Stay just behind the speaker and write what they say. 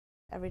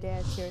Every day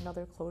I hear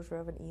another closure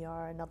of an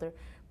ER, another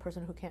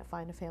person who can't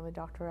find a family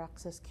doctor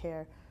access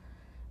care.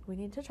 We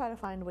need to try to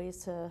find ways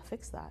to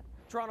fix that.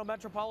 Toronto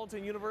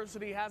Metropolitan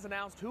University has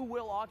announced who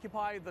will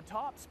occupy the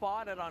top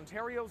spot at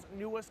Ontario's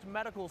newest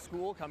medical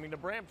school coming to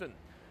Brampton.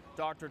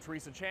 Dr.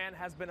 Teresa Chan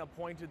has been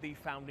appointed the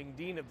founding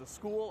dean of the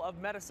School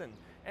of Medicine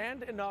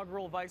and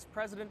inaugural vice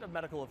president of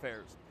medical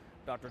affairs.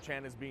 Dr.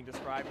 Chan is being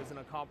described as an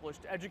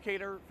accomplished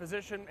educator,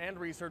 physician, and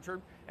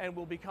researcher, and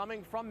will be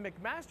coming from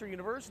McMaster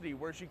University,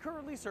 where she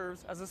currently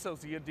serves as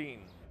associate dean.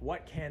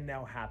 What can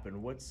now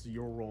happen? What's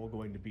your role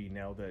going to be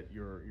now that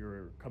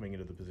you're coming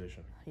into the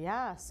position?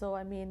 Yeah, so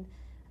I mean,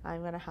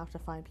 I'm going to have to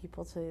find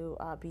people to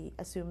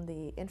assume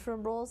the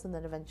interim roles, and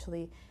then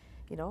eventually,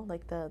 you know,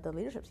 like the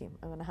leadership team.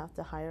 I'm going to have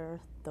to hire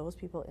those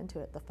people into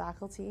it, the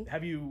faculty.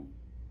 Have you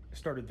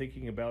started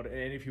thinking about it?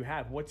 And if you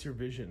have, what's your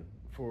vision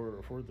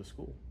for the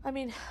school? I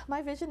mean,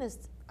 my vision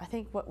is, I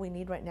think what we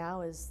need right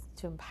now is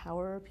to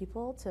empower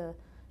people to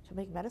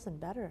make medicine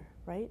better,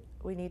 right?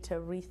 We need to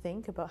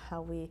rethink about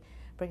how we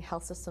bring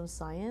health system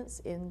science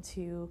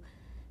into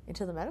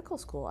the medical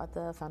school at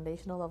the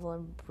foundational level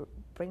and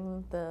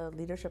bring the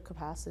leadership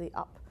capacity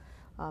up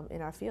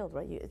in our field,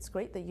 right? It's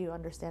great that you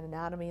understand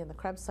anatomy and the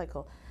Krebs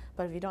cycle,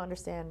 but if you don't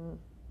understand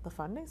the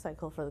funding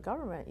cycle for the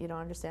government, you don't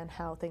understand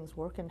how things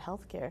work in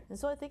healthcare. And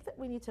so I think that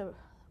we need to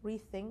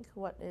rethink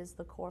what is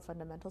the core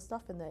fundamental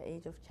stuff in the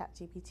age of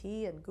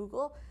ChatGPT and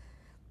Google.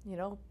 You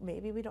know,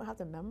 maybe we don't have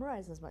to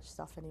memorize as much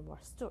stuff anymore.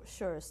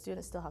 Sure,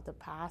 students still have to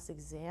pass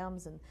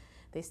exams and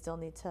they still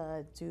need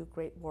to do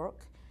great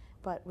work,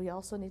 but we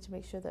also need to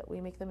make sure that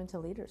we make them into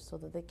leaders so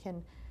that they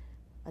can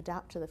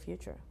adapt to the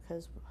future.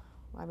 Because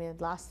I mean,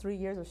 the last 3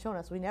 years have shown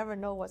us we never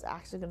know what's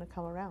actually going to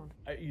come around.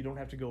 You don't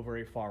have to go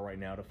very far right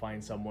now to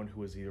find someone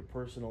who has either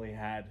personally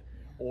had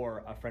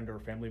or a friend or a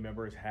family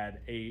member has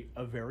had a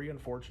very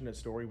unfortunate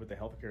story with the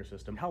healthcare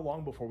system. How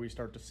long before we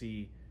start to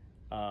see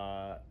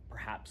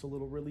perhaps a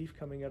little relief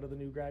coming out of the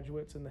new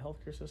graduates in the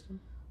healthcare system?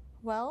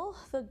 Well,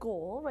 the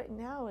goal right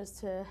now is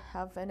to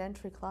have an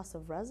entry class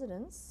of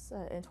residents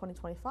in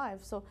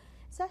 2025. So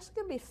it's actually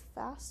going to be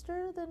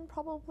faster than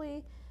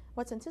probably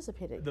what's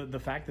anticipated. The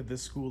fact that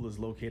this school is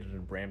located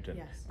in Brampton.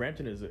 Yes.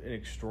 Brampton is an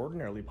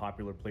extraordinarily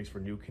popular place for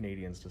new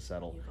Canadians to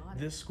settle. You got it.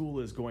 This school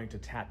is going to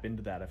tap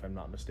into that, if I'm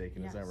not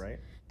mistaken. Yes. Is that right?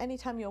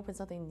 Anytime you open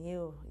something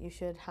new, you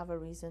should have a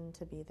reason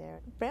to be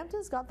there.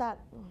 Brampton's got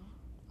that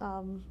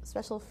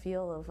special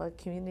feel of a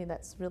community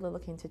that's really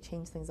looking to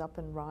change things up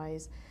and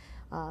rise.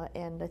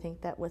 And I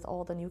think that with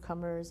all the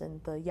newcomers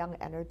and the young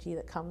energy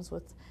that comes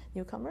with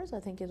newcomers, I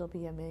think it'll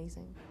be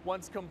amazing.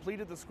 Once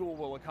completed, the school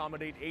will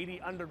accommodate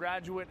 80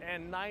 undergraduate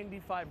and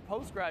 95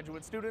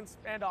 postgraduate students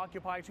and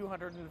occupy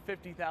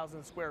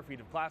 250,000 square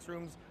feet of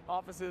classrooms,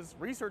 offices,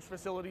 research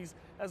facilities,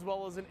 as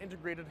well as an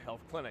integrated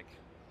health clinic.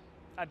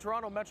 At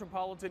Toronto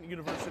Metropolitan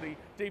University,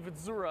 David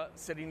Zura,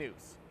 City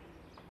News.